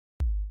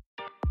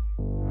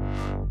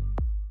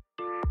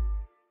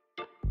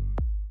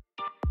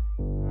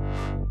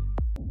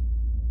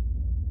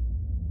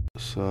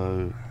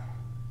So,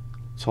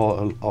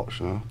 title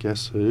optional,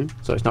 guess who?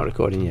 So it's not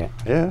recording yet?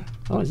 Yeah.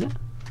 Oh, is it?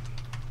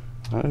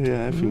 Oh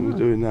yeah, everything we're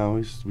doing now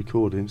is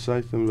recording.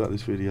 Say something about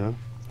this video.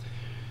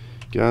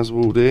 Gaz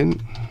walled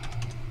in.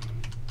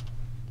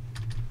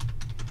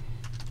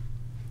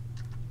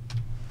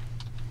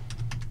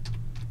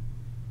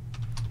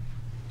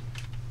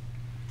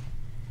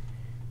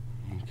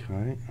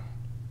 Okay.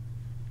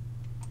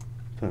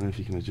 Don't know if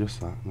you can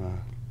adjust that. No.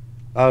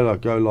 Oh no,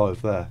 go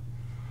live there.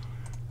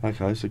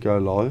 Okay, so go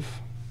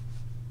live.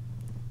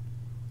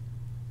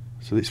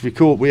 So it's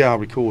record. We are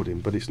recording,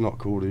 but it's not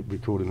called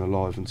recording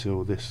alive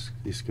until this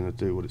is going to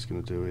do what it's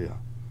going to do here.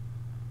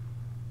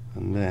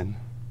 And then,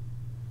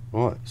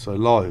 right. So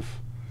live.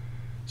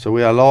 So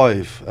we are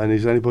live, and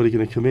is anybody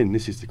going to come in?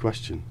 This is the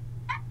question.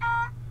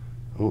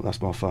 Oh,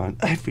 that's my phone.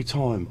 Every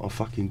time I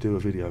fucking do a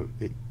video,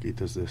 it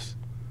does this.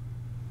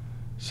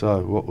 So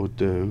what we'll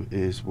do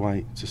is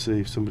wait to see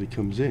if somebody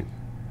comes in,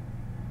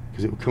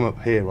 because it will come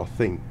up here, I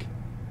think,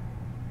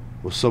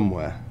 or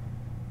somewhere.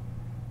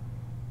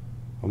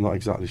 I'm not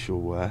exactly sure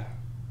where,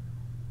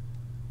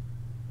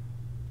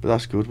 but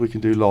that's good. We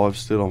can do live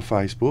still on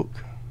Facebook,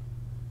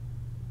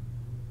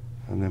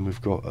 and then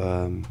we've got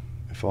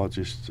if I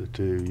just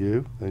do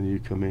you, then you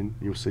come in,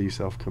 you'll see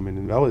yourself coming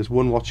in. Oh, there's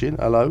one watching.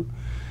 Hello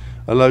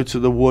to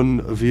the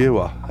one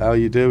viewer. How are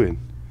you doing?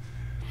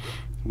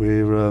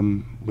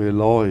 We're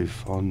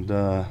live on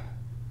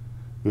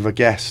with a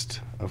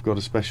guest. I've got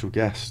a special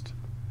guest,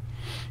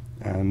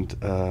 and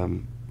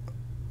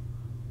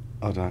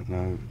I don't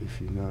know if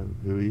you know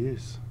who he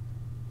is.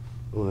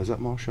 Oh, there's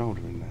that my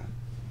shoulder in there.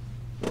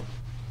 I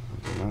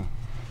don't know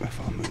if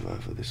I move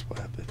over this way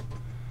a bit,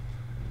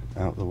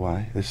 out the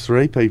way. There's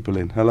 3 people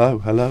in.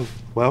 Hello,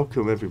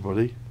 welcome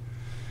everybody.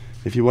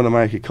 If you want to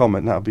make a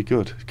comment, that would be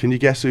good. Can you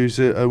guess who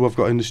I've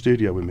got in the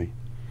studio with me?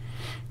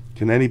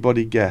 Can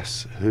anybody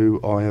guess who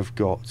I have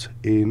got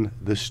in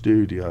the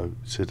studio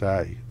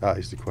today? That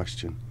is the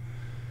question.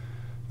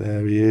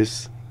 There he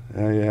is.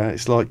 Yeah,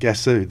 it's like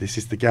Guess Who. This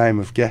is the game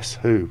of Guess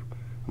Who.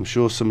 I'm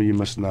sure some of you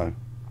must know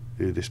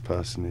who this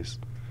person is.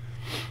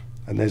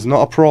 And there's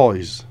not a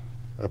prize,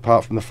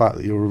 apart from the fact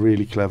that you're a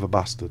really clever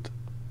bastard.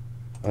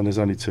 And there's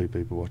only 2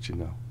 people watching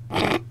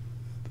now.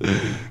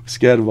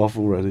 Scared them off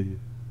already.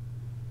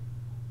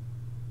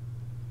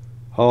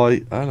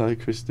 Hi, hello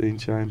Christine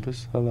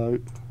Chambers. Hello.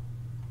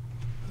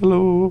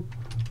 Hello.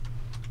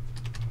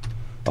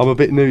 I'm a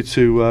bit new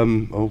to,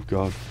 oh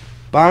God,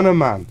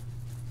 BANAMAN.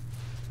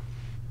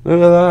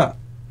 Look at that.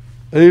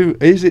 Who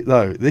is it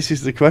though? This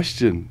is the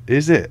question.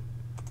 Is it?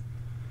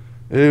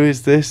 Who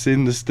is this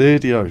in the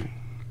studio?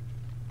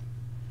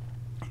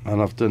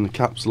 And I've done the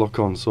caps lock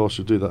on, so I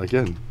should do that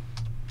again.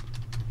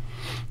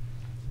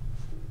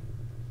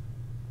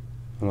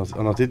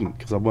 And I didn't,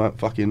 because I weren't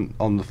fucking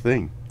on the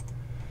thing.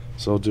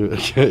 So I'll do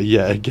it again,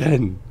 yet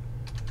again.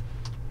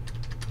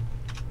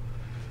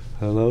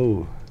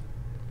 Hello.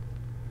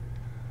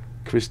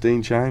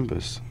 Christine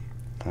Chambers.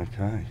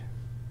 Okay.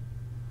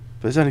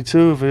 But there's only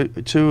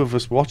two of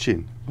us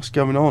watching. What's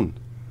going on?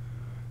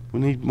 We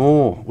need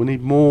more. We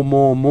need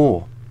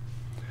more.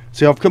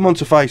 See, I've come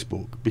onto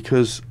Facebook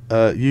because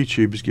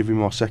YouTube is giving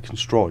me my second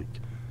strike.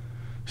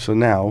 So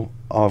now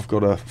I've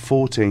got a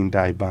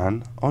 14-day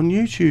ban on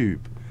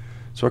YouTube.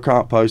 So I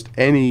can't post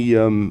any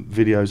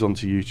videos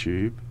onto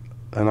YouTube,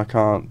 and I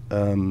can't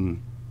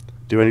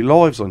do any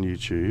lives on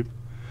YouTube.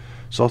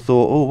 So I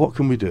thought, oh, what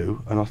can we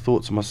do? And I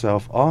thought to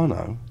myself, I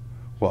know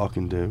what I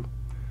can do.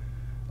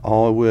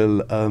 I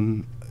will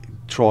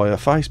try a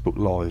Facebook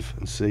Live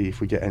and see if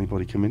we get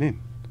anybody coming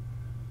in.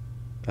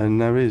 And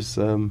there is,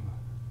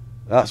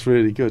 that's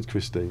really good,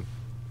 Christine.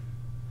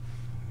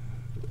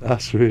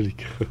 That's really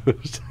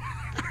good.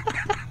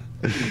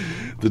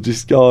 The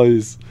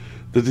disguise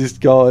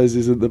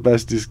isn't the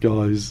best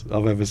disguise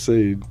I've ever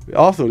seen.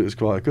 I thought it was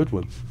quite a good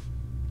one.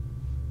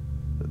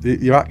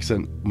 Your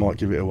accent might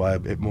give it away a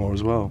bit more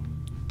as well.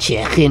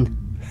 Checking.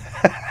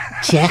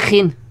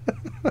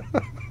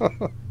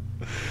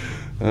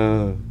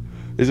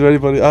 Is there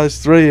anybody? Oh,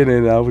 there's 3 in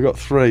here now. We've got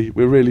 3.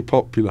 We're really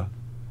popular.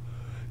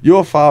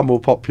 You're far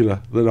more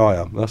popular than I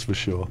am, that's for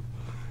sure.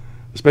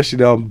 Especially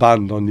now I'm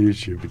banned on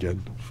YouTube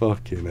again.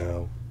 Fucking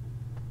hell.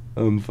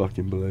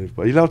 Unfucking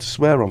believable. Are you allowed to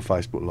swear on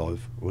Facebook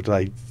Live? Or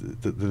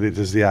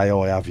does the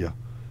AI have you?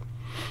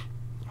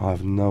 I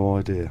have no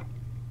idea.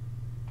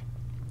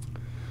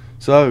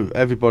 So,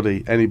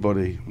 everybody,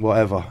 anybody,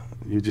 whatever.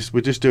 We're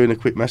just doing a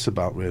quick mess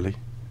about, really.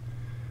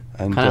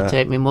 And, can I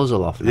take my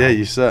muzzle off now? Yeah,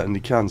 you certainly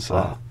can, sir.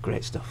 Oh,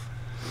 great stuff.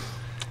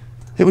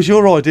 It was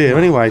your idea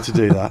anyway to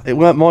do that. It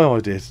weren't my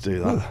idea to do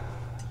that.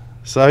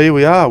 So here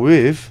we are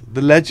with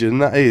the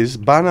legend that is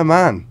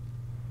BANAMAN.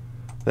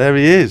 There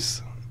he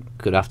is.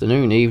 Good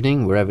afternoon,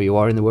 evening, wherever you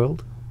are in the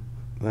world.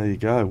 There you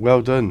go.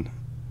 Well done.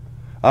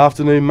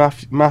 Afternoon,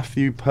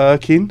 Matthew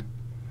Perkin.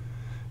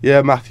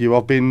 Yeah, Matthew.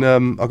 I've been.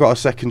 I got a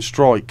second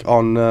strike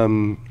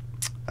on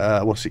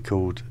what's it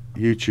called?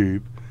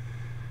 YouTube.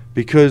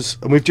 Because,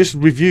 and we've just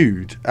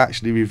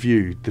actually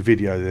reviewed the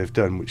video they've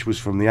done, which was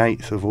from the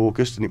 8th of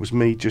August, and it was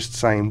me just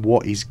saying,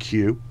 what is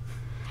Q?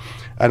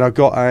 And I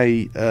got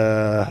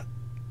a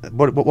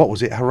what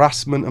was it?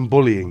 Harassment and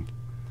bullying.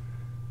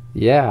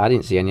 Yeah, I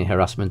didn't see any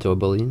harassment or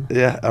bullying.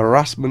 Yeah,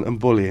 harassment and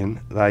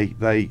bullying.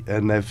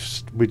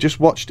 We just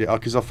watched it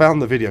because I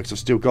found the video because I've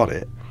still got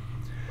it.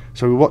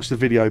 So we watched the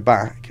video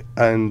back,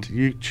 and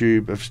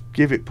YouTube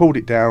have pulled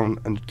it down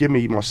and give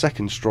me my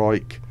second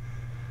strike,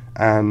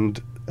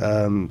 and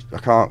I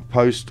can't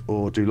post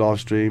or do live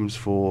streams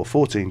for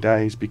 14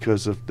 days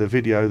because of the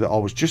video that I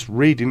was just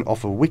reading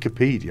off of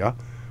Wikipedia.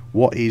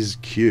 What is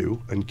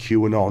Q and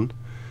QAnon?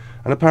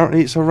 And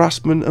apparently it's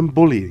harassment and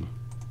bullying.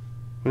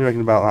 What do you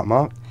reckon about that,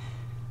 Mark?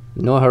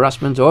 No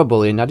harassment or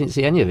bullying. I didn't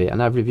see any of it,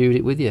 and I've reviewed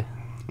it with you.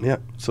 Yeah.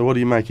 So what do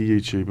you make of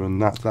YouTube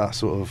and that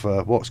sort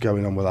of what's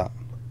going on with that?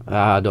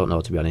 I don't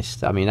know, to be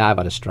honest. I mean, I've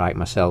had a strike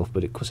myself,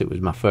 but because it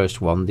was my first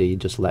one, they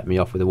just let me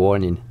off with a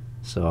warning.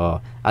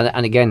 So,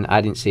 and again,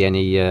 I didn't see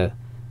any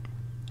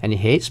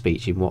hate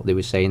speech in what they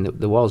were saying that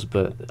there was,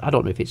 but I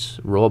don't know if it's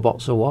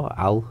robots or what,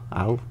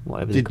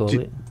 whatever they call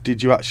it.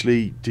 Did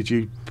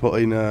you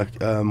put in a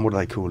what do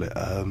they call it?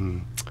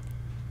 An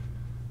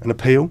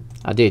appeal?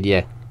 I did,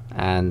 yeah,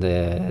 and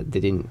they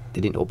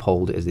didn't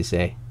uphold it, as they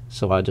say.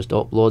 So I just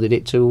uploaded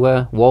it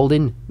to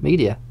Walled-in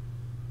Media.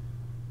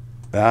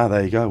 Ah,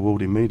 there you go,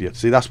 Walled-in Media.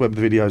 See, that's where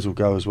the videos will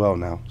go as well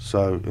now.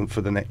 So, and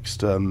for the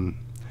next,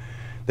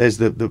 there's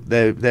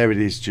there it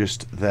is,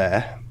 just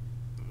there,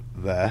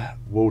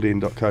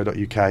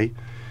 walledin.co.uk.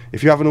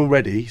 If you haven't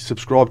already,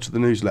 subscribe to the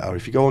newsletter.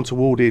 If you go onto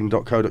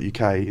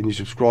walledin.co.uk and you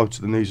subscribe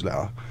to the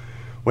newsletter,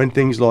 when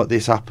things like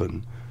this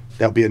happen,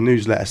 there'll be a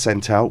newsletter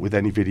sent out with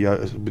any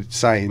video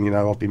saying, you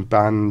know, I've been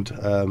banned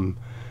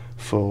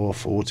for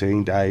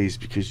 14 days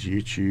because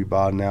YouTube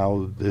are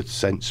now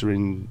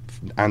censoring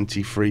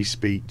anti-free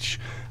speech.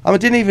 I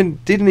didn't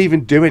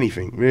even do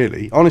anything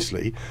really.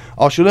 Honestly,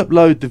 I should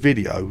upload the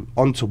video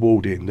onto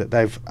Walled-in that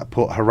they've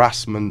put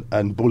harassment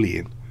and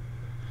bullying.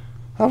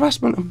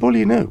 Harassment and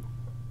bullying who?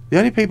 The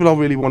only people I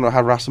really want to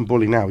harass and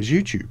bully now is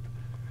YouTube.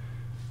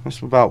 That's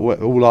about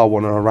all I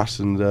want to harass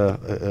and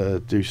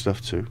do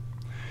stuff to.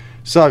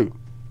 So,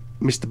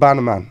 Mr.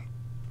 Bannerman,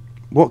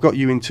 what got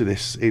you into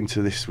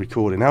this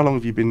recording? How long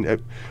have you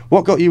been?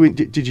 What got you in?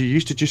 Did you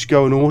used to just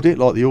go and audit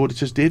like the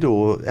auditors did,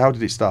 or how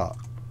did it start?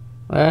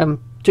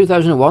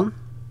 2001.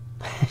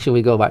 Shall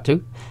we go back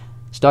to?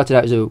 Started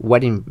out as a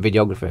wedding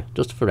videographer,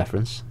 just for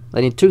reference.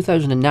 Then in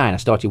 2009, I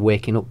started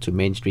waking up to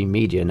mainstream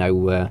media.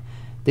 Now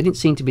they didn't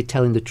seem to be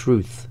telling the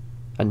truth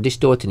and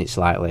distorting it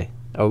slightly,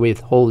 or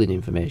withholding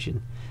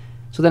information.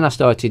 So then I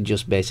started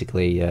just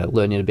basically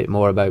learning a bit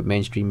more about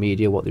mainstream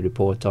media, what they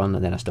report on,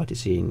 and then I started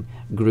seeing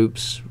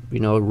groups, you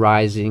know,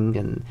 rising,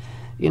 and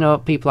you know,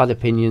 people had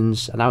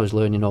opinions, and I was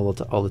learning all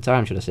the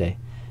time, should I say.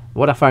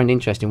 What I found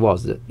interesting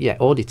was that, yeah,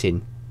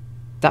 auditing,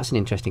 that's an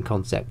interesting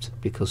concept,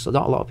 because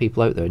not a lot of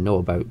people out there know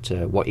about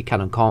what you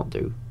can and can't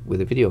do with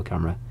a video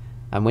camera.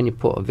 And when you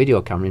put a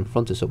video camera in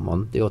front of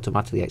someone, they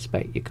automatically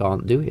expect you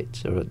can't do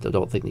it, or they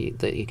don't think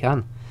that you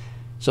can.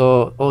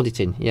 So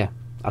auditing, yeah.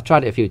 I've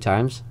tried it a few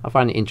times. I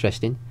find it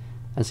interesting,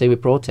 and same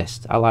with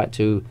protest. I like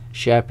to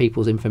share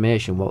people's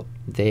information, what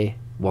they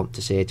want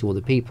to say to other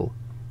people.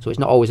 So it's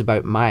not always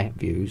about my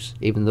views,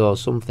 even though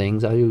some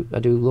things I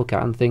do look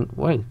at and think,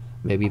 well,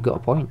 maybe you've got a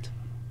point.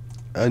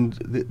 And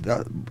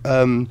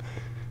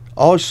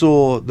I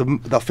saw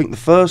I think the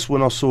first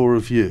one I saw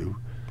of you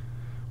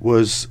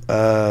was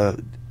I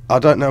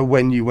don't know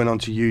when you went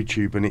onto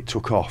YouTube and it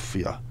took off for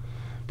you.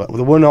 But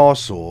the one I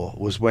saw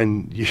was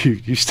when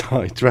you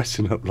started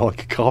dressing up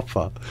like a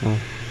copper. Oh.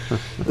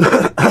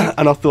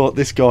 And I thought,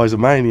 this guy's a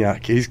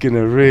maniac. He's going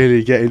to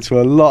really get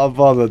into a lot of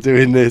bother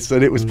doing this.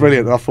 And it was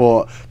brilliant. And I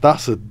thought,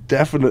 that's a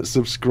definite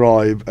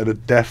subscribe and a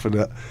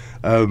definite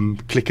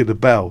click of the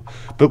bell.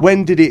 But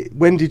when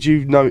did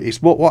you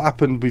notice, what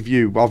happened with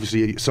you?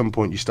 Obviously, at some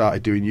point you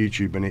started doing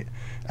YouTube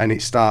and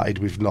it started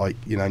with, like,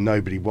 you know,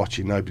 nobody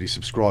watching, nobody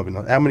subscribing.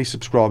 How many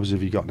subscribers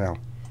have you got now?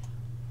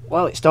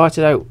 Well, it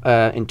started out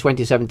in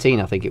 2017,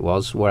 I think it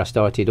was, where I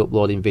started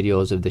uploading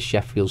videos of the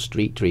Sheffield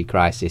street tree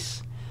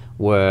crisis,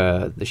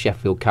 where the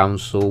Sheffield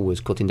Council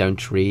was cutting down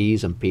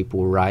trees and people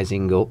were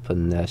rising up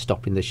and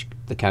stopping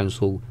the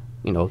council,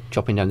 you know,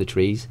 chopping down the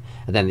trees.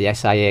 And then the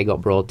SIA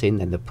got brought in,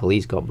 then the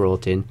police got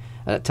brought in.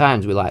 And at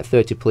times we were like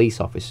 30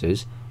 police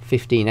officers,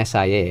 15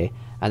 SIA,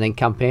 and then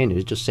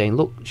campaigners just saying,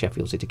 look,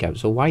 Sheffield City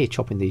Council, why are you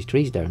chopping these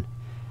trees down?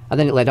 And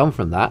then it led on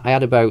from that. I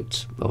had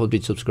about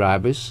 100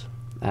 subscribers,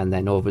 and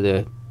then over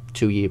the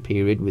 2-year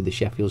period with the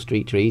Sheffield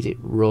street trees, it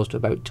rose to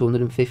about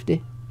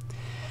 250.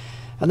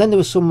 And then there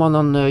was someone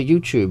on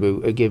YouTube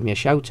who gave me a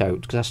shout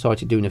out because I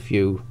started doing a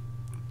few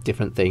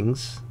different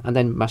things, and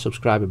then my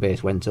subscriber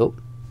base went up.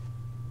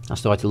 I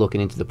started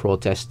looking into the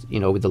protest, you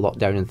know, with the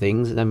lockdown and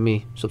things, and then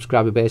my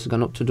subscriber base has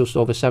gone up to just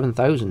over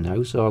 7,000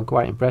 now. So I'm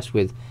quite impressed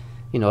with,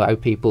 you know, how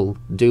people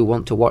do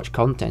want to watch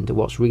content and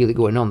what's really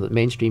going on that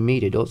mainstream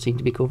media don't seem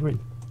to be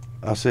covering.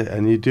 That's it,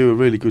 and you do a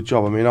really good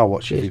job. I mean, I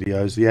watch your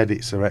videos, the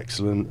edits are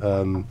excellent,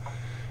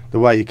 the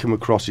way you come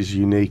across is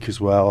unique as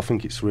well. I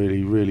think it's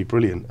really, really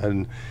brilliant,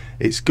 and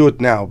it's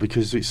good now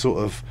because it's sort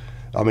of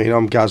I mean,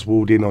 I'm Gaz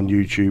Walding on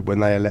YouTube when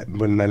they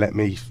let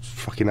me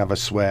fucking have a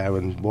swear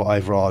and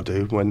whatever I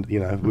do. When, you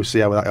know, we'll see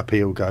how that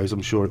appeal goes.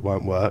 I'm sure it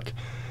won't work.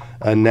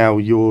 And now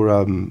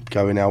you're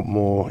going out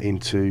more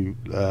into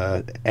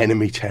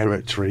enemy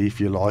territory,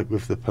 if you like,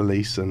 with the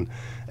police and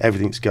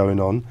everything's going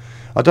on.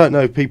 I don't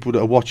know, people that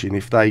are watching,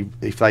 if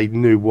they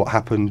knew what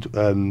happened,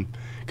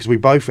 because we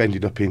both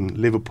ended up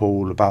in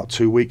Liverpool about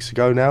 2 weeks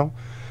ago now.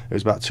 It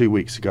was about 2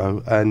 weeks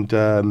ago, and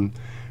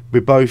we're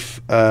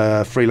both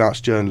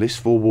freelance journalists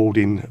for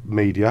Walding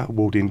Media,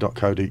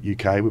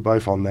 walding.co.uk. We're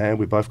both on there.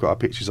 We both got our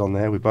pictures on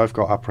there. We both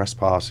got our press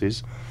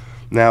passes.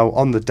 Now,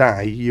 on the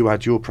day, you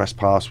had your press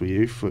pass with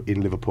you in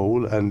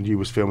Liverpool, and you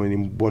was filming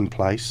in one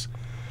place,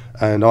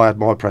 and I had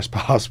my press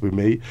pass with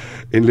me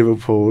in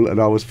Liverpool,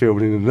 and I was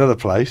filming in another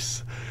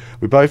place.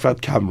 We both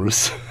had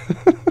cameras.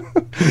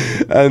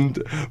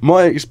 And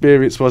my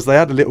experience was they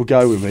had a little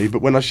go with me,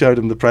 but when I showed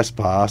them the press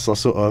pass,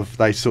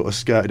 they sort of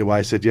skirted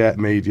away, said, yeah,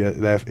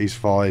 media, he's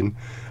fine.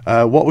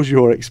 What was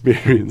your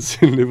experience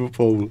in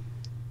Liverpool?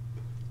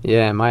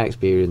 Yeah, my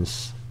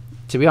experience,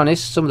 to be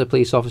honest, some of the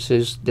police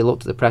officers, they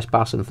looked at the press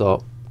pass and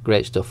thought,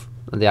 great stuff,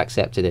 and they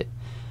accepted it.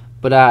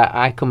 But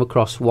I come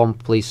across one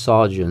police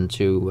sergeant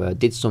who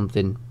did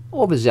something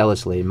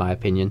overzealously, in my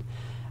opinion,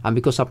 and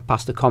because I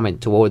passed a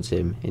comment towards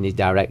him in his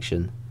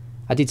direction,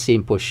 I did see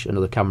him push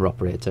another camera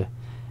operator.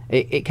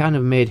 It kind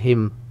of made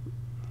him,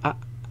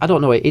 I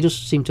don't know, it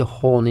just seemed to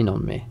hone in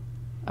on me,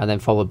 and then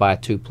followed by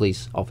 2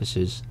 police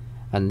officers,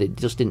 and they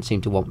just didn't seem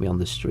to want me on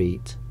the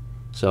street.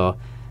 So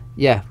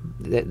yeah,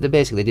 they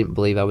basically didn't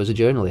believe I was a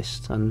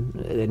journalist, and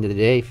at the end of the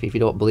day, if you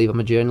don't believe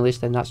I'm a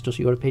journalist, then that's just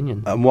your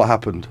opinion. And what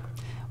happened?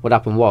 What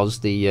happened was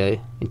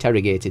they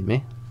interrogated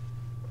me.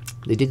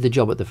 They did the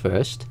job at the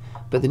first,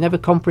 but they never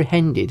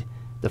comprehended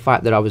the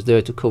fact that I was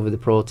there to cover the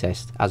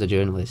protest as a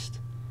journalist.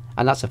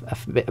 And that's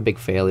a big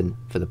failing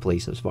for the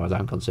police as far as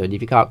I'm concerned.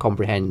 If you can't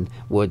comprehend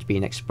words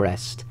being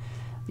expressed,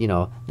 you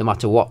know, no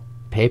matter what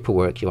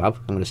paperwork you have,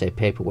 I'm going to say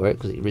paperwork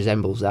because it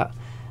resembles that,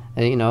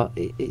 and you know,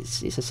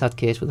 it's a sad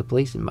case for the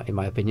police in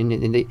my opinion.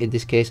 In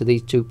this case of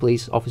these 2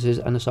 police officers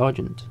and a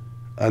sergeant.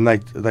 And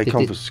they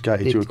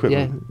confiscated your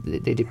equipment? Yeah,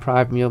 they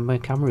deprived me of my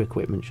camera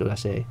equipment, should I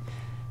say.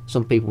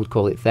 Some people would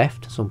call it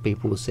theft, some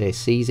people would say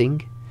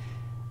seizing.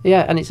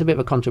 Yeah, and it's a bit of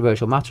a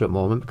controversial matter at the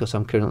moment because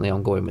I'm currently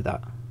ongoing with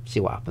that. See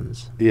what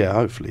happens. Yeah,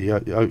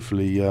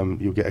 hopefully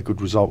you'll get a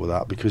good result with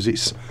that, because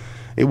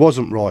it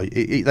wasn't right.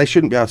 They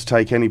shouldn't be able to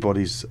take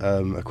anybody's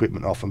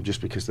equipment off them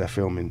just because they're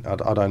filming.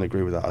 I don't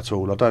agree with that at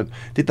all.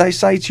 Did they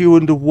say to you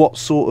under what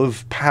sort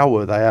of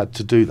power they had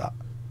to do that?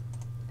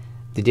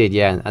 They did,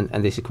 yeah,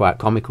 and this is quite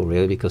comical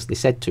really, because they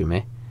said to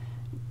me,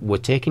 we're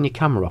taking your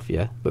camera off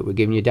you, but we're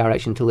giving you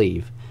direction to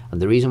leave,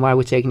 and the reason why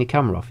we're taking your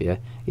camera off you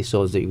is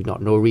so that you've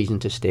got no reason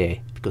to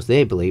stay, because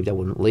they believed I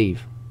wouldn't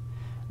leave.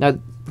 Now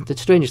the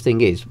strangest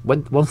thing is,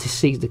 once they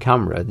seized the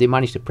camera, they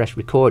managed to press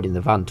record in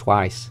the van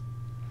twice,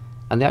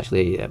 and they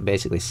actually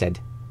basically said,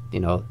 you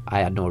know, I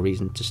had no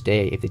reason to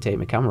stay if they take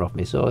my camera off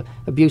me. So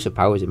abuse of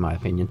powers, in my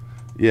opinion.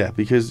 Yeah,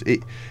 because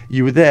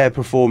you were there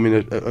performing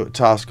a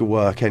task of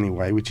work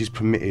anyway, which is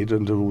permitted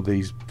under all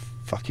these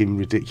fucking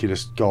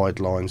ridiculous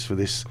guidelines for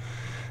this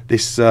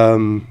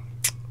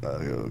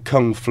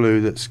Kung flu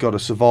that's got a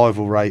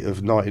survival rate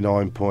of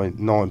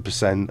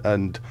 99.9%,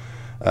 and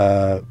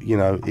you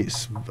know,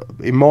 it's,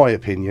 in my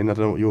opinion, I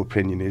don't know what your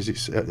opinion is,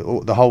 it's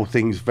the whole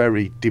thing's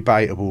very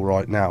debatable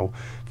right now.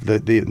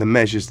 The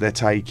measures they're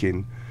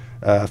taking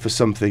for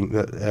something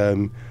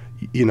that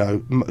you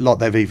know, like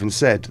they've even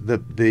said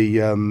that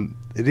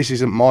this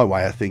isn't my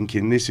way of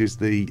thinking. This is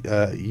the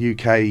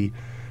UK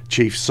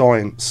chief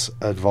science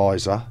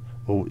advisor,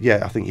 or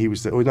yeah, I think he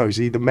was. No, is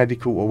he the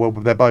medical? Or well,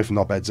 they're both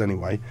knobheads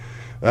anyway.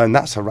 And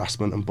that's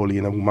harassment and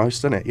bullying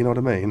almost, isn't it? You know what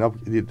I mean?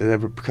 They're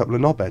a couple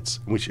of knobheads,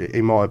 which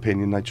in my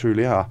opinion they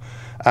truly are.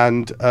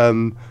 And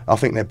I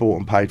think they're bought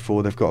and paid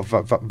for. They've got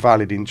a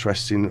valid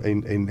interest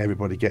in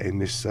everybody getting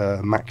this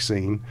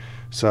vaccine,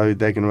 so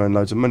they're going to earn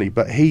loads of money.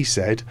 But he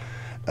said,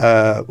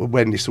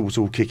 when this was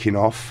all kicking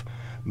off,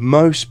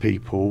 most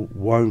people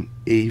won't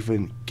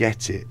even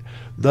get it.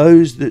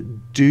 Those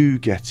that do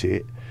get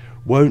it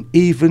won't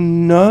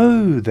even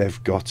know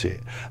they've got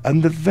it,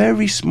 and the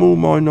very small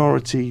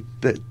minority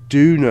that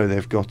do know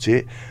they've got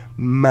it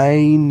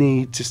may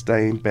need to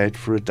stay in bed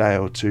for a day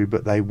or 2,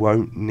 but they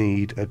won't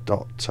need a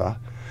doctor,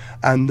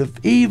 and the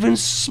even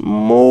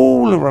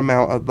smaller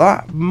amount of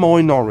that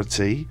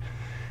minority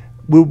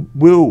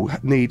will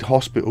need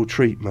hospital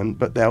treatment,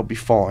 but they'll be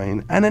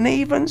fine, and an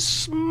even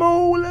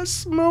smaller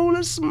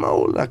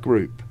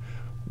group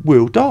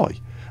will die.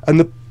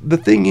 And the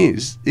thing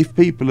is, if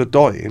people are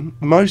dying,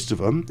 most of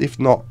them, if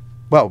not,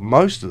 well,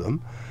 most of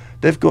them,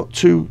 they've got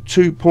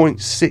 2.6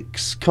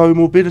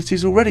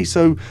 comorbidities already.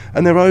 So,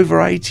 and they're over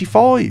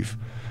 85.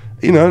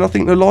 You know, and I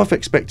think the life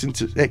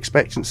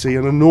expectancy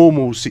in a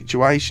normal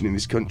situation in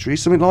this country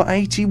is something like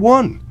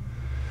 81.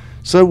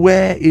 So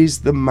where is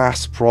the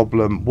mass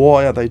problem?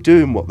 Why are they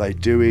doing what they're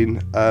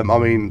doing? I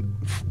mean,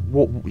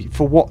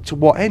 to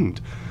what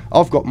end?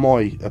 I've got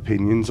my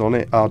opinions on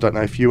it. I don't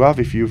know if you have.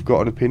 If you've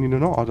got an opinion or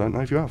not, I don't know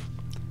if you have.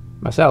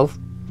 Myself?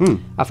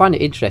 I find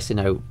it interesting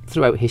how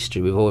throughout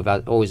history we've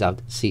always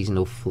had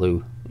seasonal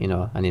flu, you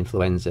know, and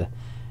influenza.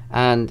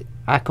 And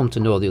I come to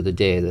know the other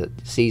day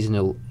that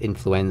seasonal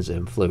influenza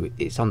and flu,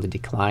 it's on the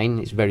decline,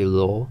 it's very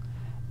low,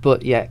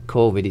 but yet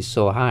COVID is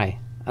so high.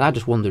 And I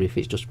just wonder if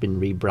it's just been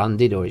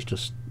rebranded, or it's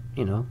just,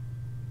 you know,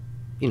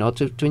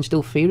 to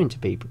instill fear into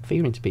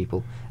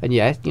people. And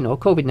yeah, you know,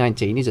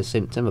 COVID-19 is a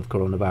symptom of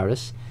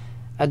coronavirus,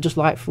 and just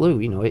like flu,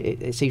 you know,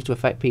 it seems to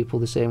affect people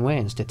the same way.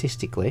 And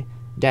statistically,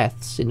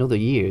 deaths in other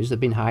years have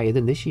been higher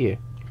than this year.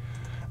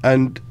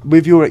 And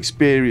with your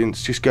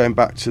experience, just going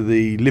back to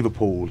the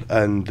Liverpool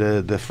and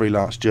the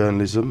freelance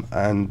journalism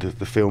and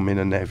the filming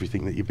and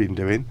everything that you've been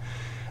doing,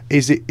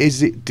 is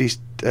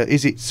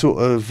it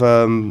sort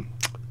of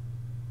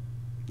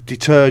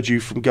deterred you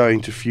from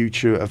going to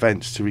future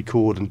events to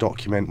record and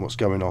document what's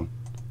going on?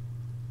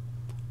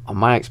 On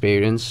my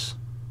experience,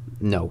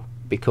 no,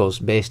 because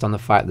based on the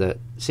fact that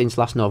since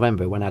last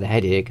November, when I had a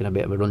headache and a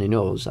bit of a runny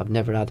nose, I've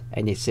never had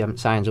any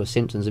signs or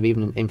symptoms of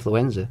even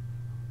influenza.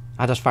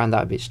 I just find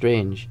that a bit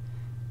strange.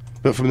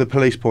 But from the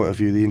police point of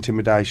view, the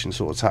intimidation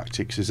sort of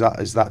tactics, has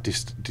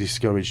that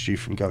discouraged you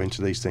from going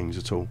to these things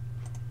at all?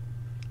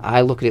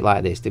 I look at it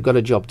like this: they've got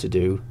a job to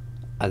do,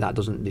 and that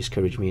doesn't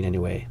discourage me in any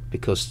way,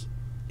 because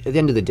at the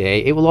end of the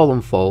day, it will all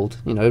unfold.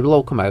 You know, it will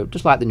all come out,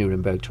 just like the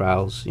Nuremberg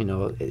trials. You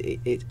know,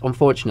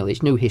 unfortunately,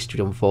 it's new history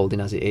unfolding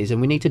as it is, and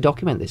we need to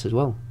document this as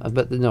well.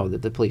 But no,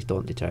 the police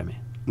don't deter me.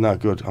 No,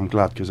 good. I'm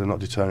glad, because they're not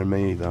deterring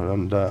me either.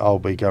 And I'll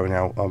be going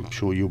out. I'm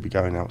sure you'll be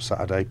going out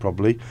Saturday,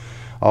 probably.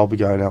 I'll be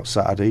going out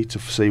Saturday to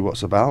see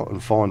what's about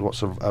and find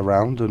what's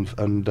around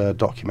and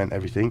document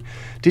everything.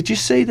 Did you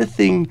see the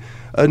thing?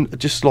 And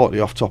just slightly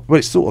off topic, well,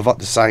 it's sort of like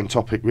the same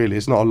topic, really.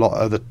 There's not a lot of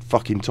other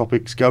fucking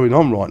topics going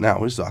on right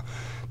now, is there?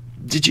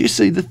 Did you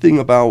see the thing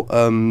about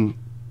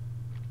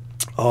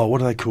what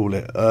do they call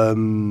it?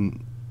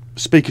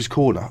 Speaker's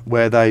Corner,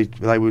 where they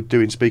were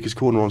doing Speaker's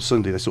Corner on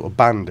Sunday. They sort of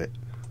banned it.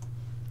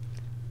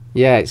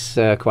 Yeah, it's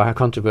quite a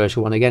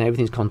controversial one. Again,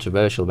 everything's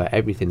controversial about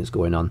everything that's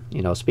going on.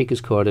 You know, Speaker's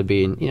Corner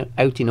being, you know,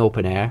 out in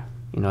open air.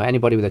 You know,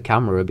 anybody with a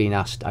camera are being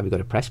asked, have you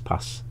got a press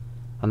pass?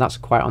 And that's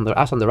quite on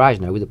the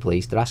rise now with the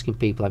police. They're asking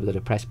people, have you got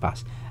a press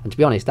pass? And to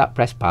be honest, that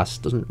press pass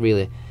doesn't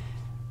really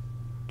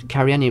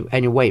carry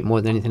any weight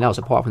more than anything else,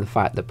 apart from the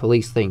fact that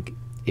police think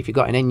if you've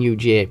got an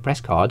NUJ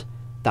press card,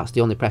 that's the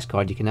only press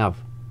card you can have.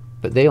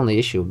 But they only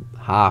issue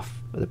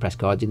half of the press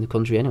cards in the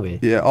country anyway.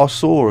 Yeah, I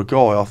saw a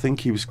guy, I think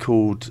he was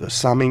called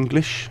Sam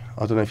English.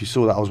 I don't know if you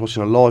saw that. I was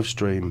watching a live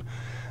stream,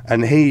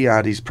 and he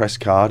had his press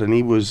card, and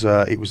he was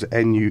it was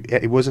an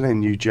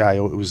NUJ,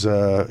 or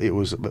it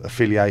was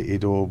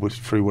affiliated or was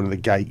through one of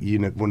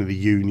the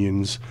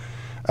unions,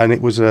 and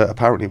it was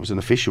apparently it was an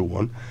official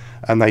one.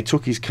 And they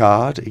took his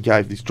card, he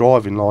gave his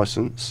driving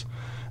licence,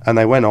 and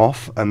they went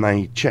off and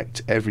they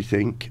checked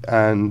everything.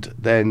 And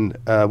then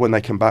when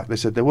they come back, they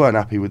said they weren't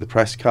happy with the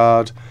press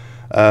card.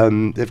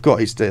 They've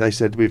got his. They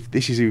said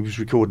he was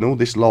recording all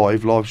this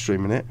live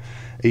streaming it.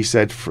 He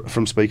said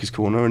from Speaker's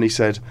Corner, and he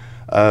said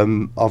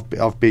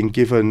I've been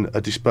given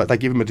they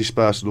give him a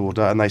dispersal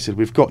order, and they said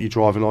we've got your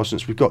driving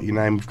licence, we've got your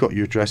name, we've got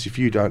your address. If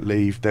you don't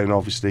leave, then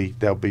obviously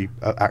there'll be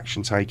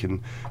action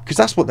taken, because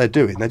that's what they're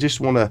doing. They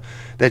just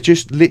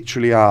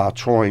literally are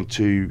trying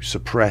to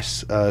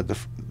suppress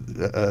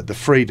the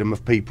freedom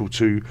of people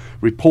to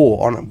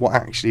report on what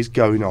actually is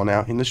going on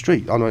out in the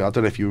street. I don't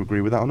know if you agree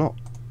with that or not.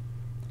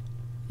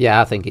 Yeah,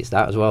 I think it's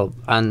that as well.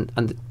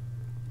 And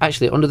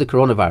actually, under the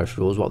coronavirus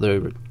rules, what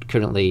they're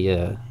currently,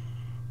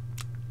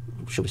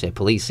 should we say,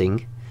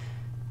 policing,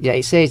 yeah,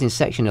 it says in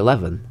section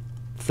 11,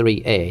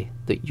 3A,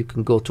 that you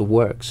can go to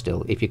work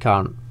still if you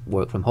can't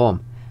work from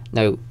home.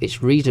 Now,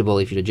 it's reasonable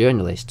if you're a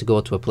journalist to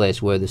go to a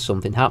place where there's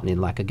something happening,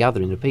 like a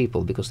gathering of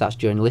people, because that's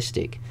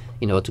journalistic,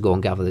 you know, to go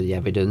and gather the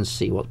evidence,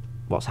 see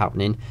what's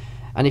happening.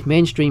 And if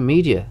mainstream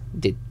media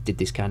did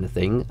this kind of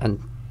thing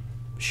and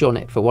shown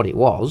it for what it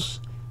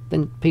was,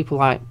 then people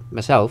like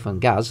myself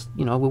and Gaz,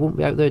 you know, we won't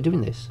be out there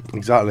doing this.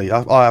 Exactly.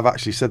 I have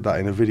actually said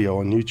that in a video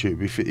on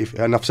YouTube.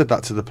 And I've said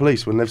that to the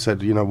police when they've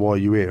said, you know, why are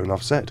you here? And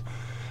I've said,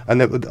 and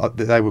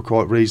they were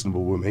quite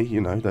reasonable with me. You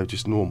know, they're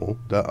just normal.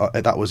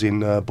 That was in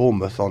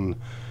Bournemouth on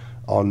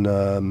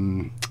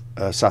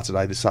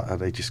Saturday. The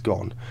Saturday just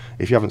gone.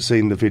 If you haven't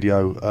seen the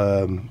video,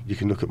 you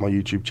can look at my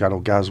YouTube channel,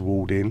 Gaz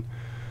Walled In.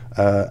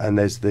 And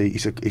there's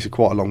it's a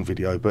quite a long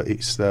video, but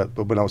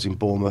but when I was in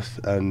Bournemouth,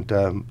 and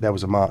there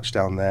was a march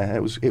down there.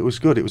 It was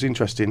good. It was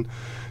interesting.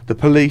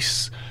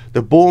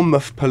 The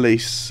Bournemouth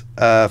police,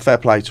 fair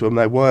play to them.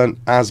 They weren't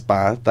as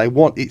bad. There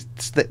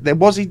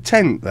was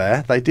intent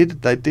there.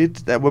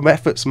 There were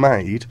efforts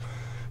made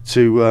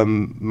to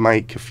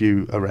make a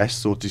few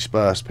arrests or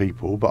disperse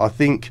people, but I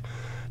think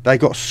they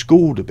got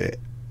schooled a bit,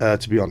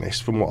 to be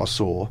honest, from what I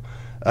saw.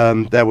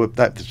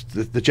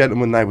 The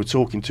gentleman they were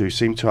talking to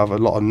seemed to have a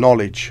lot of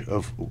knowledge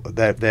of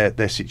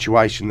their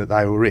situation that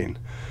they were in,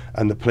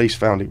 and the police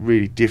found it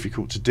really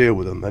difficult to deal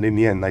with them, and in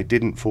the end they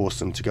didn't force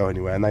them to go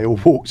anywhere, and they all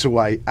walked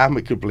away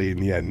amicably in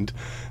the end.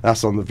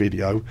 That's on the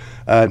video,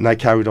 and they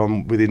carried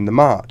on within the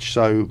march.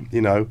 So,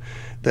 you know,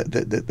 but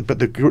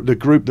the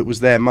group that was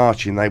there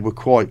marching, they were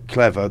quite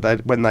clever.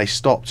 When they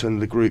stopped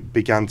and the group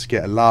began to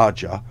get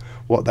larger,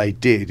 what they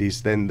did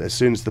is then, as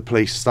soon as the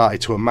police started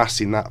to amass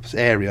in that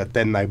area,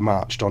 then they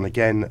marched on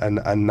again,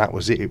 and that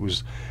was it.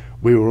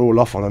 We were all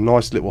off on a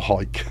nice little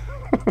hike.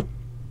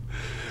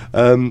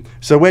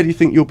 So where do you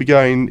think you'll be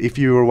going if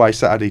you were away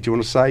Saturday? Do you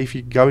want to say if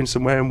you're going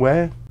somewhere and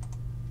where?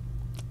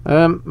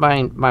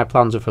 My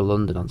plans are for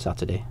London on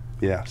Saturday.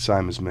 Yeah,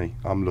 same as me.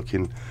 I'm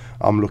looking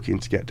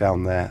to get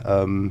down there.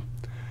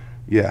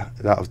 Yeah,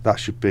 that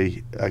should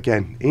be,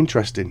 again,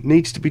 interesting.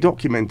 Needs to be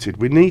documented.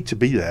 We need to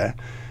be there,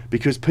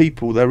 because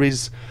people, there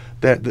is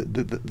an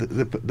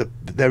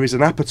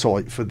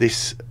appetite for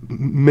this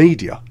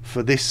media,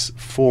 for this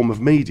form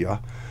of media,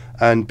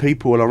 and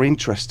people are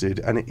interested,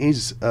 and it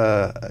is,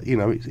 you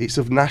know, it's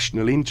of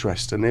national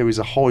interest, and there is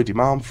a high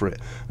demand for it.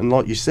 And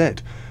like you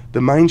said, the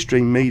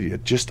mainstream media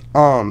just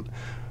aren't.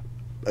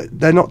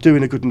 They're not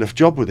doing a good enough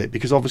job with it,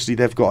 because obviously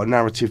they've got a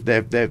narrative.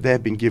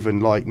 They've been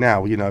given, like,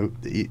 now, you know,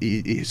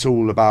 it's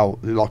all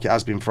about, like it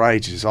has been for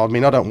ages. I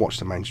mean, I don't watch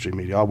the mainstream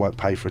media. I won't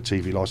pay for a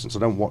TV license. I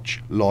don't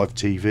watch live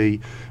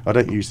TV. I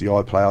don't use the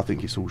iPlayer. I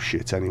think it's all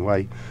shit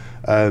anyway.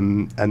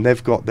 And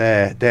they've got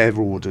their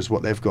orders,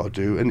 what they've got to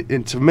do.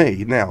 And to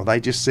me now, they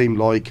just seem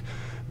like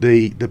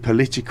the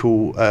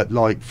political,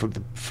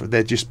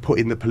 they're just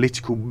putting the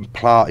political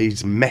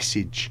party's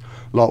message,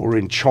 like we're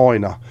in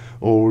China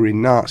or we're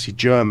in Nazi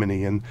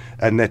Germany, and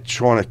they're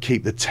trying to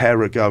keep the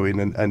terror going,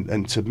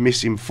 and to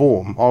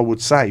misinform, I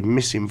would say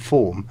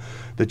misinform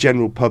the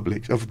general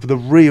public of the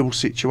real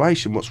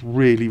situation, what's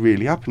really,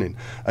 really happening.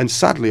 And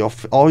sadly,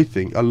 I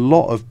think a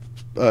lot of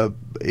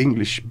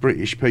English,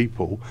 British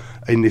people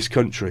in this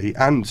country,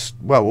 and,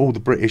 well, all the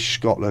British,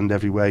 Scotland,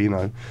 everywhere, you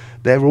know,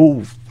 they're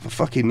all,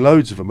 fucking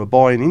loads of them are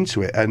buying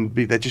into it, and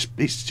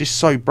it's just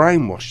so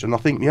brainwashed. And I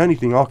think the only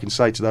thing I can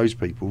say to those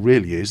people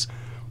really is,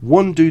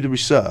 one, do the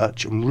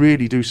research, and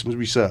really do some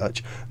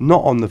research,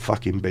 not on the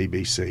fucking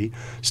BBC.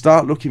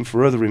 Start looking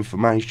for other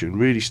information,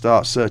 really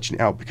start searching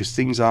it out, because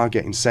things are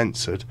getting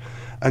censored.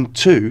 And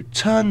two,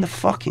 turn the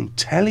fucking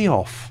telly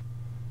off.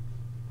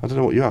 I don't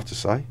know what you have to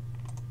say.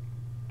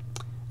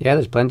 Yeah,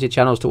 there's plenty of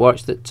channels to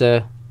watch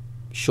that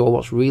show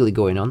what's really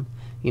going on.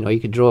 You know, you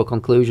could draw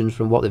conclusions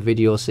from what the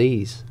video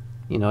sees.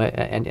 You know,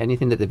 and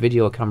anything that the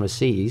video camera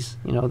sees,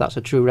 you know, that's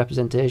a true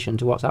representation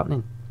to what's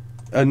happening.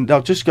 And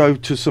I'll just go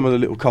to some of the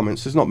little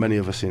comments. There's not many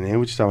of us in here.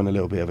 We're just having a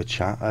little bit of a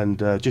chat. And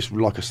just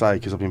like I say,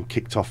 because I've been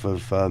kicked off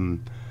of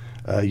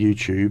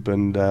YouTube,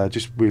 and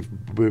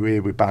we're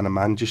here with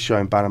BANAMAN, just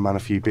showing BANAMAN a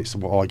few bits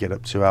of what I get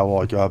up to, how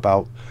I go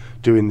about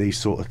doing these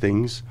sort of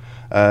things.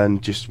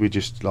 And we're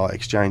just like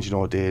exchanging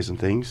ideas and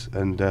things,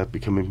 and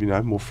becoming, you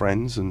know, more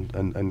friends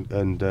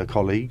and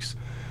colleagues.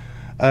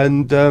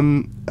 And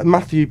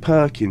Matthew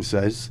Perkins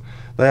says,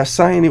 they are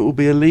saying it will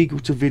be illegal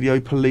to video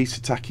police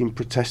attacking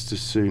protesters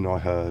soon, I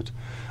heard.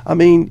 I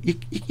mean,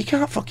 you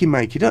can't fucking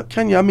make it up,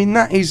 can you? I mean,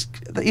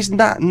 isn't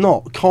that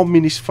not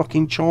communist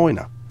fucking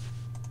China?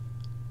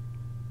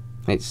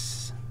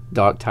 It's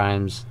dark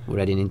times we're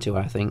heading into,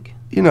 I think.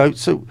 You know,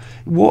 so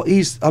what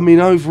is, I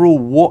mean, overall,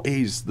 what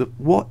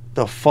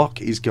the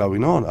fuck is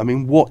going on? I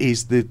mean, see,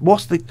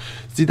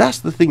 that's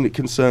the thing that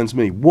concerns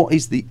me. What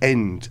is the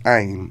end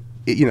aim?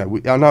 You know,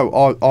 I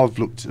know I've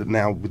looked at it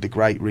now with the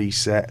Great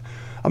Reset.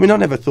 I mean, I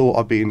never thought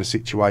I'd be in a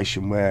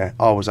situation where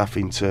I was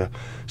having to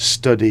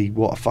study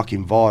what a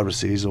fucking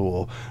virus is,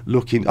 or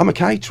looking. I'm a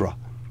caterer.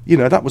 You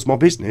know, that was my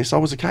business. I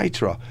was a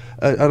caterer,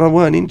 and I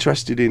weren't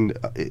interested in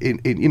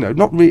you know,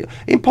 not really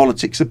in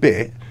politics a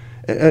bit.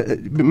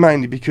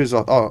 Mainly because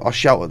I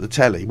shout at the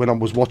telly when I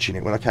was watching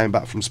it when I came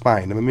back from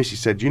Spain, and my missus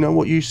said, you know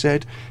what you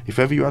said, if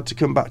ever you had to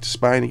come back to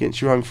Spain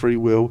against your own free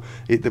will,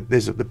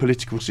 the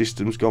political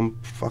system's gone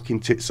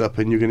fucking tits up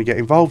and you're going to get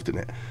involved in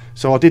it.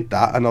 So I did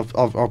that, and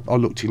I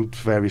looked into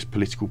various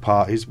political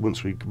parties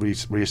once we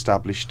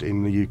re-established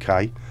in the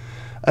UK,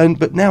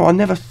 but now I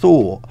never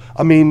thought,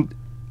 I mean,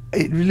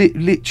 it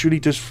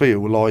literally does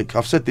feel like,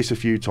 I've said this a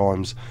few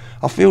times,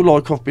 I feel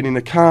like I've been in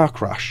a car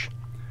crash.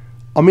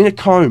 I'm in a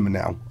coma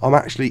now. I'm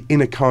actually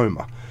in a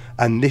coma,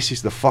 and this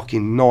is the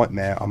fucking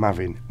nightmare I'm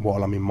having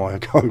while I'm in my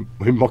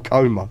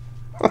coma.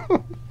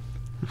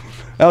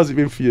 How's it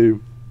been for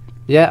you?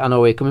 Yeah, I know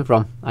where you're coming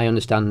from. I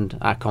understand,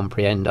 I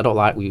comprehend. I don't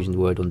like using the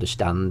word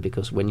understand,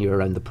 because when you're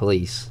around the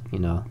police, you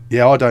know.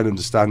 Yeah, I don't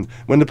understand.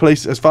 When the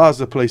police, as far as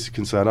the police are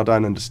concerned, I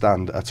don't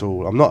understand at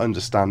all. I'm not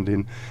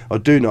understanding. I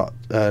do not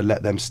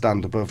let them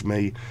stand above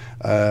me,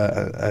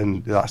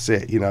 and that's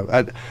it, you know.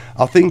 And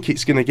I think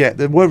it's going to get,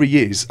 the worry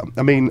is,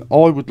 I mean,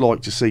 I would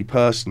like to see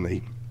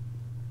personally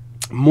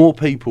more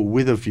people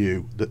with a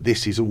view that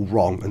this is all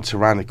wrong and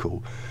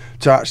tyrannical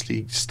to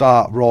actually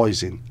start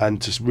rising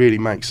and to really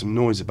make some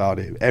noise about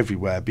it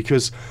everywhere,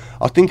 because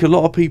I think a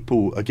lot of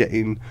people are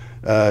getting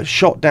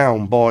shot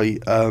down by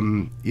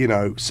you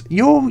know,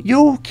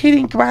 you're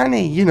killing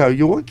Granny, you know,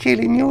 you're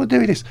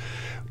doing this.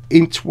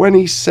 in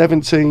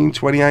 2017,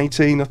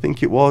 2018, I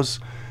think it was,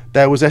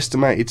 there was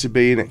estimated to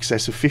be in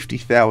excess of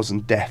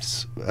 50,000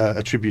 deaths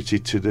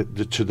attributed to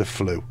the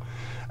flu.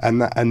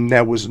 And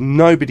there was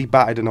nobody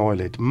batted an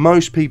eyelid.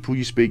 Most people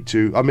you speak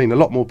to, I mean, a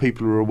lot more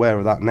people are aware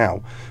of that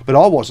now, but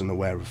I wasn't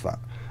aware of that.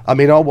 I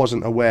mean, I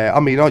wasn't aware. I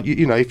mean,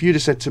 you know, if you'd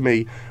have said to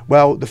me,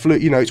 well, the flu,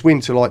 you know, it's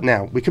winter like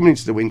now. We're coming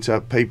into the winter.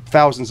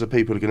 Thousands of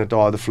people are going to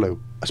die of the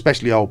flu,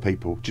 especially old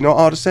people. Do you know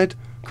what I'd have said?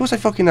 Of course they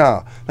fucking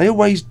are. They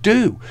always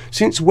do.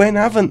 Since when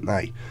haven't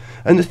they?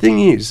 And the thing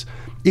is,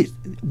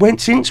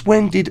 since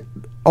when did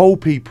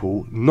old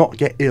people not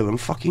get ill and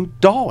fucking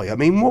die? I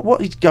mean,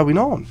 what is going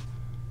on?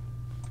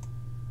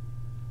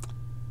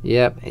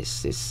 Yeah,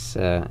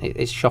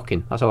 it's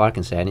shocking. That's all I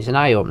can say, and it's an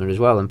eye opener as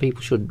well. And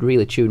people should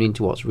really tune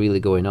into what's really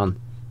going on,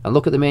 and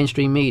look at the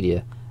mainstream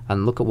media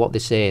and look at what they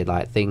say.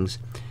 Like things,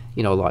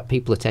 you know, like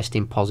people are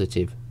testing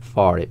positive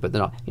for it, but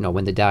they're not. You know,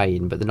 when they're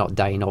dying, but they're not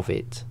dying of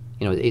it.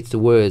 You know, it's the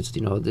words.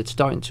 You know, they're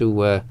starting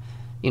to,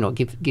 you know,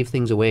 give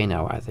things away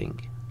now, I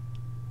think.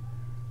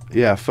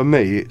 Yeah, for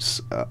me,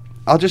 it's.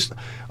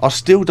 I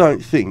still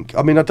don't think.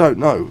 I mean, I don't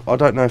know. I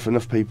don't know if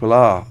enough people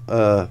are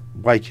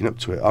waking up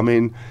to it. I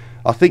mean,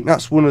 I think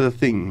that's one of the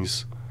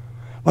things.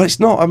 Well, it's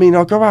not. I mean,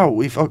 I go out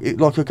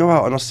I go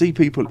out and I see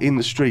people in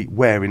the street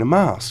wearing a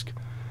mask,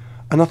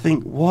 and I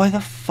think, why the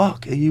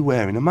fuck are you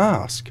wearing a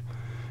mask?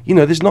 You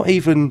know, there's not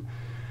even.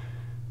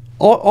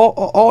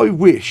 I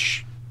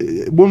wish.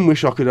 One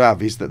wish I could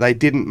have is that they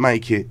didn't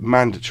make it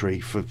mandatory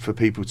for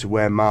people to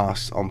wear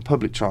masks on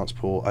public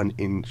transport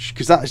and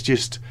because that is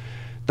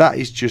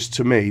just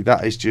to me,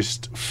 that is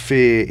just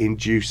fear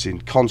inducing,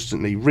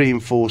 constantly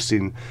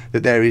reinforcing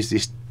that there is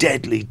this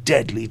deadly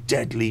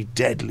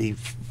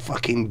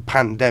fucking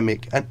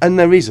pandemic, and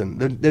there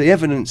isn't. The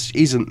evidence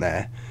isn't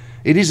there.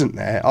 It isn't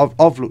there.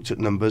 I've looked at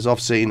numbers.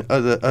 I've seen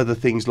other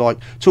things like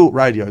Talk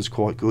Radio is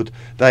quite good.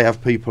 They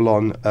have people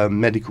on,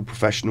 medical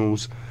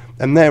professionals,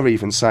 and they're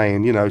even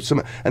saying, you know,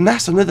 and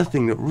that's another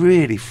thing that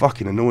really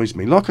fucking annoys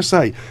me. Like I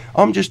say,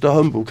 I'm just a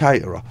humble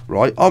caterer,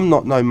 right? I'm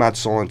not no mad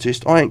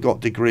scientist. I ain't got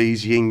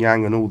degrees, yin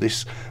yang, and all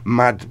this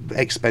mad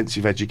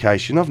expensive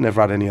education. I've never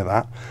had any of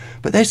that.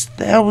 But there's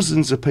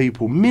thousands of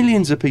people,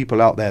 millions of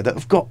people out there that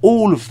have got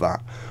all of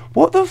that.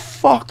 What the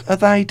fuck are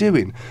they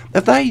doing?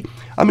 I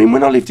mean,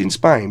 when I lived in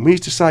Spain, we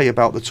used to say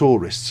about the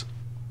tourists,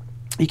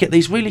 you get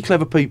these really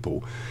clever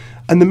people,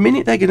 and the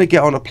minute they're going to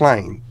get on a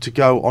plane to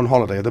go on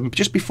holiday, or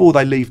just before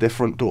they leave their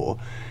front door,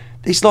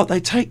 it's like they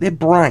take their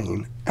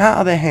brain out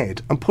of their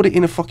head and put it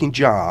in a fucking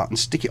jar and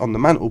stick it on the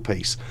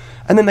mantelpiece,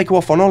 and then they go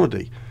off on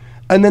holiday,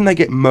 and then they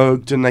get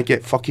mugged and they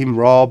get fucking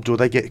robbed or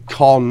they get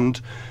conned,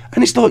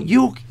 and it's like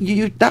you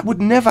that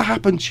would never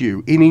happen to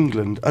you in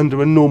England under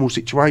a normal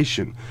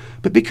situation,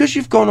 but because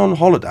you've gone on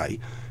holiday,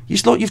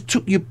 it's like you've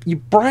took your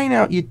brain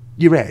out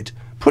your head,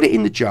 put it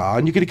in the jar,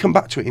 and you're going to come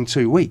back to it in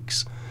 2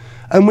 weeks.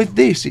 And with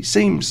this, it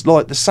seems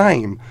like the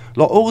same.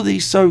 Like all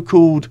these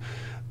so-called,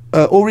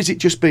 or is it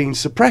just being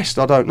suppressed?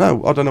 I don't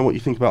know. I don't know what you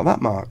think about that,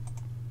 Mark.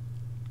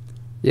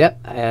 Yeah,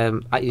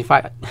 in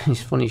fact,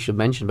 it's funny you should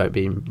mention about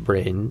being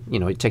brain, you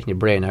know, taking your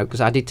brain out,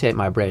 because I did take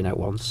my brain out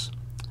once,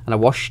 and I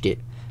washed it,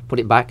 put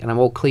it back, and I'm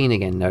all clean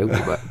again now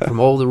from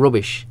all the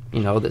rubbish,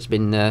 you know, that's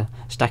been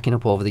stacking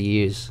up over the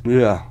years.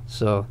 Yeah.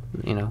 So,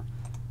 you know.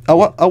 I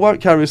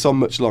won't carry us on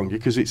much longer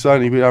because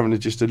we're having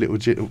just a little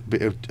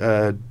bit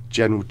of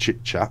general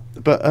chit chat.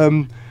 But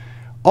on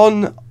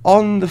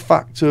the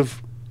fact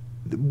of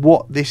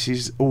what this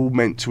is all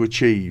meant to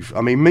achieve,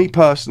 I mean, me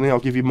personally, I'll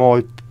give you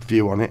my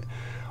view on it.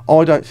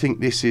 I don't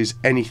think this is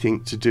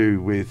anything to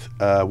do with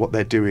what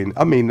they're doing.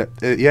 I mean,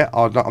 yeah,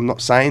 I'm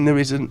not saying there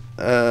isn't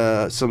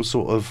some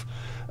sort of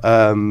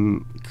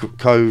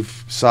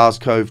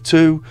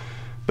SARS-CoV-2.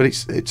 But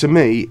to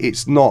me,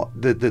 it's not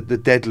the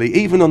deadly.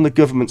 Even on the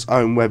government's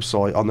own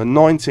website, on the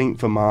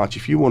 19th of March,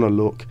 if you want to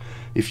look,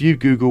 if you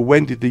Google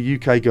when did the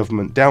UK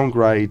government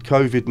downgrade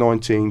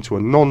COVID-19 to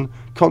a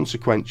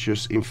non-consequential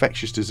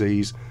infectious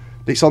disease,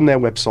 it's on their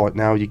website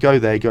now. You go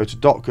there, go to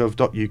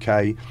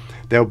 .gov.uk.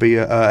 There'll be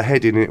a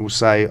heading, and it will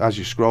say, as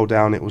you scroll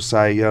down, it will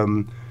say,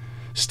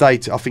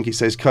 state. I think it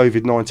says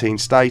COVID-19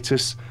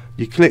 status.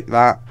 You click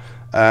that,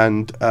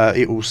 and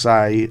it will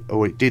say,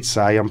 or it did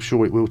say, I'm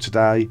sure it will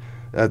today,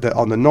 that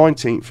on the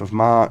 19th of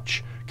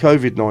March,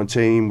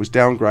 COVID-19 was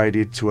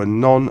downgraded to a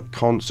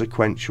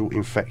non-consequential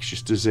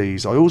infectious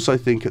disease. I also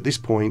think at this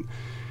point,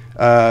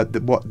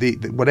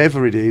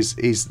 whatever it is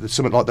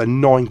something like the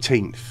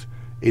 19th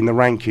in the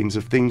rankings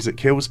of things that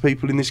kills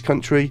people in this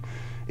country.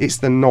 It's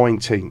the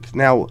 19th.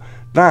 Now,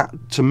 that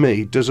to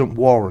me doesn't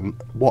warrant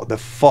what the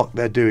fuck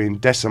they're doing,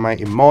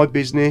 decimating my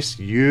business,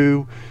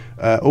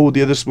 all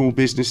the other small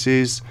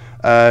businesses.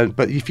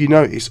 But if you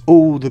notice,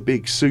 all the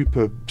big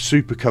super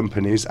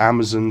companies,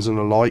 Amazons and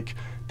the like,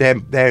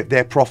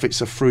 their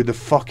profits are through the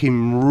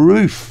fucking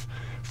roof,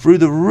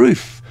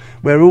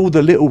 where all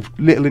the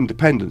little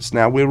independents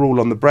now, we're all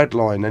on the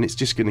breadline, and it's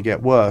just going to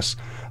get worse.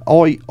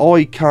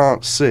 I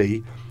can't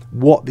see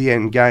what the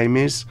end game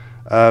is.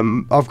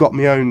 I've got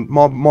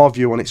my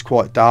view on it's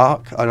quite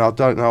dark, and I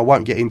don't know, I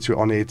won't get into it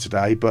on here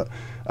today, but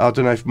I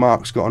don't know if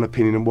Mark's got an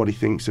opinion on what he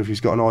thinks, if he's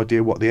got an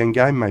idea what the end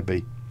game may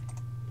be.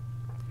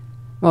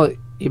 Well,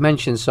 you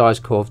mentioned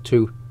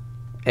SARS-CoV-2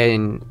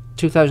 in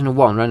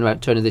 2001, around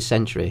about turn of this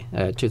century,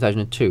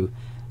 2002.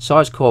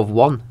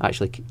 SARS-CoV-1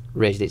 actually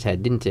raised its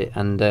head, didn't it?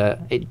 And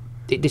it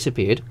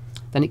disappeared.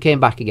 Then it came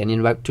back again in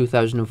about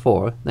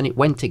 2004. Then it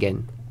went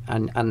again,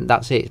 and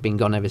that's it. It's been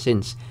gone ever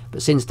since.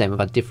 But since then, we've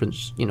had different,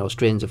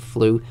 strains of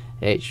flu,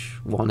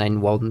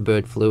 H1N1,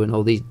 bird flu, and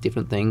all these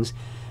different things.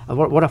 And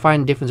what I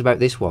find different about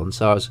this one,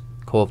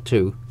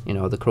 SARS-CoV-2,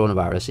 the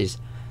coronavirus, is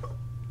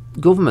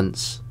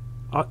governments.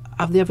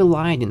 Have they ever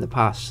lied in the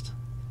past?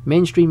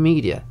 Mainstream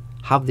media,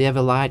 have they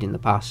ever lied in the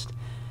past?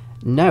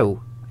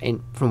 No.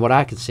 From what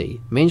I can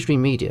see,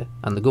 mainstream media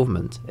and the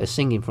government are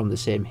singing from the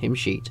same hymn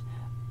sheet.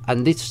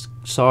 And this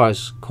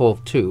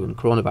SARS-CoV-2 and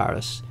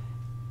coronavirus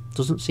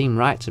doesn't seem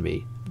right to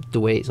me, the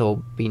way it's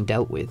all being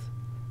dealt with.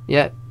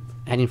 Yeah,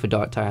 heading for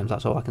dark times,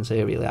 that's all I can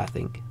say really, I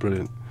think.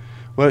 Brilliant.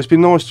 Well, it's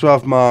been nice to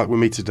have Mark with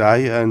me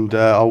today, and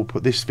I'll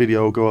put this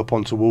video will go up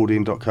onto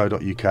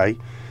wardian.co.uk.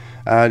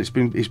 And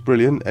it's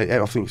brilliant.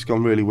 I think it's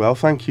gone really well.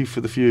 Thank you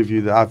for the few of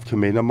you that have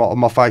come in.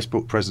 My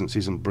Facebook presence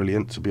isn't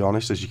brilliant, to be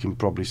honest, as you can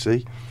probably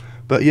see.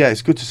 But yeah,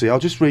 it's good to see. I'll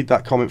just read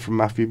that comment from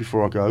Matthew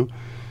before I go.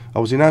 I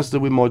was in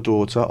Asda with my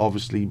daughter,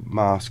 obviously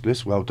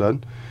maskless, well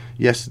done,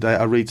 yesterday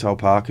at a retail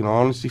park, and I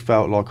honestly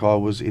felt like I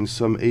was in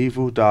some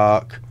evil,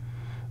 dark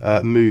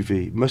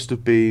movie. Must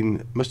have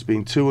been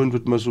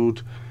 200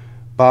 muzzled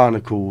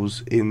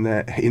barnacles in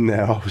there.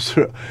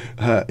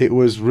 It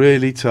was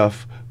really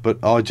tough,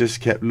 but I just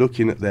kept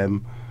looking at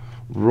them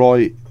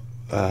sorry,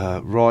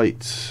 I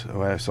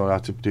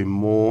had to do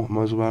more.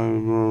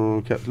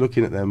 Kept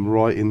looking at them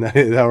right in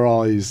their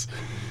eyes.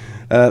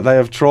 They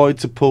have tried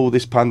to pull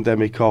this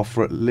pandemic off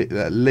for at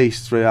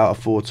least 3 out of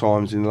 4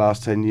 times in the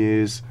last 10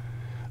 years.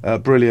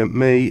 Brilliant.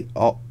 Me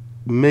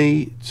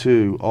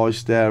too. I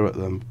stare at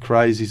them.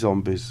 Crazy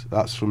zombies.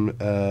 That's from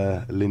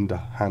Linda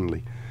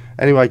Hanley.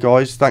 Anyway,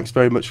 guys, thanks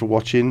very much for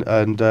watching,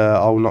 and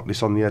I'll knock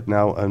this on the head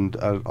now. And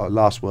a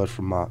last word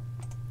from Mark.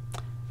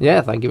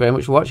 Yeah, thank you very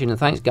much for watching, and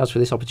thanks, Gaz, for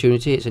this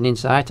opportunity. It's an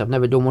insight. I've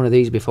never done one of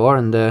these before,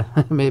 and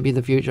maybe in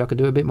the future I could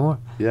do a bit more.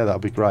 Yeah,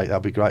 that'll be great.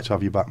 That'll be great to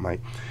have you back, mate.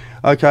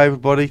 Okay,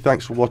 everybody,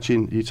 thanks for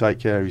watching. You take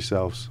care of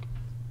yourselves.